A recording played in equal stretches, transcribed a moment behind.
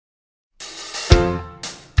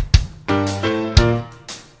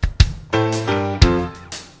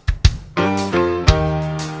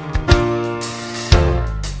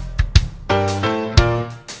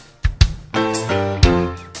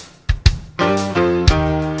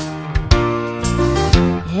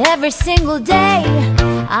Every single day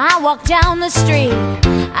I walk down the street,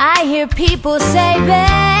 I hear people say,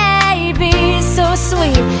 baby, so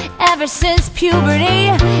sweet. Ever since puberty,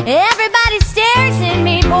 everybody stares at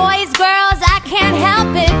me. Boys, girls, I can't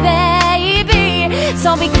help it, baby.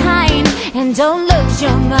 So be kind and don't lose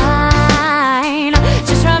your mind.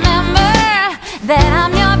 Just remember that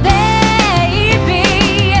I'm your baby.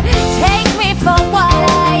 Take me for what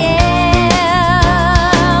I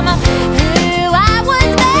am, who I was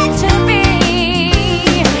meant to be.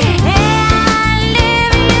 And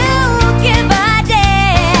if you give a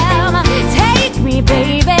damn, take me,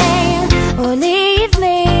 baby, or leave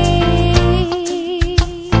me.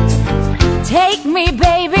 Take me,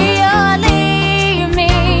 baby, or leave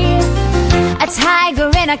me. A tiger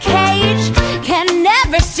in a cage can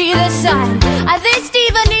never see the sun. This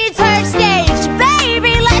diva needs her stage.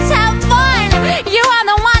 Baby, let's have fun. You are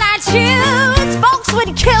the one I choose. Folks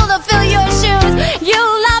would kill to fill your shoes. You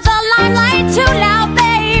love the limelight too loud,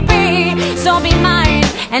 baby. So be mine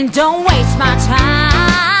and don't waste my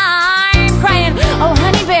time crying, oh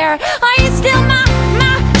honey bear, are you still my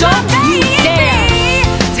Don't you dare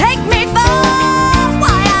take me for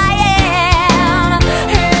what I am,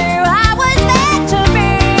 who I was meant to be.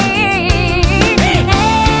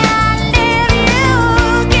 And if you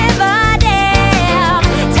give a damn,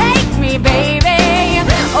 take me, baby,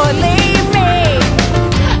 or leave me.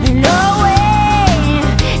 No way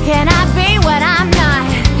can I be what I'm not.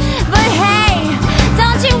 But hey,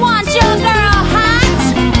 don't you want your girl hot?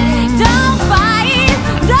 Don't fight,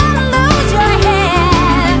 don't lose your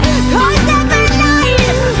head, 'cause every night,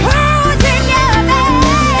 who's in your bed?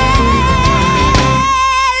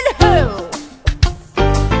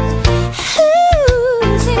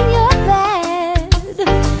 Who's in your bed?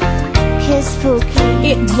 Kiss Pookie.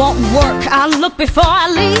 It won't work, I look before I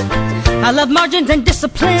leave. I love margins and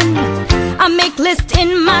discipline. I make lists in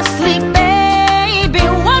my sleep. Baby,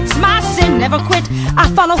 what's my sin? Never quit, I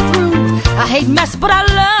follow through. I hate mess, but I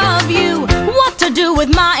love you. What to do with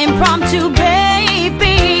my impromptu,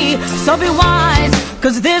 baby? So be wise,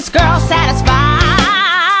 'cause this girl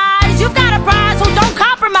satisfies. You've got a prize, so don't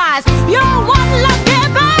compromise. You're one lucky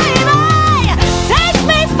baby. Take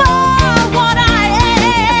me for what I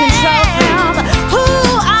am, who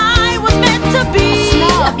I was meant to be.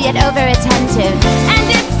 Snob yet over attentive. And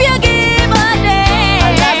if you give a damn, A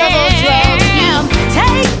lovable drone.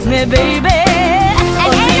 take me, baby, And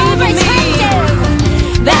or ain't leave me.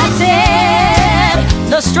 pretending. That's it,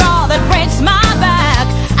 the straw that breaks my back.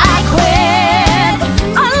 I quit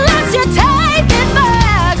unless you take it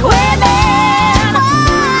back. Women,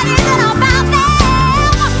 What is it about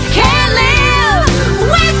them? can't live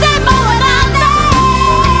with them or without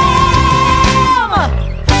them.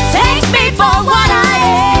 Take me for what I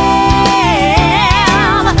am.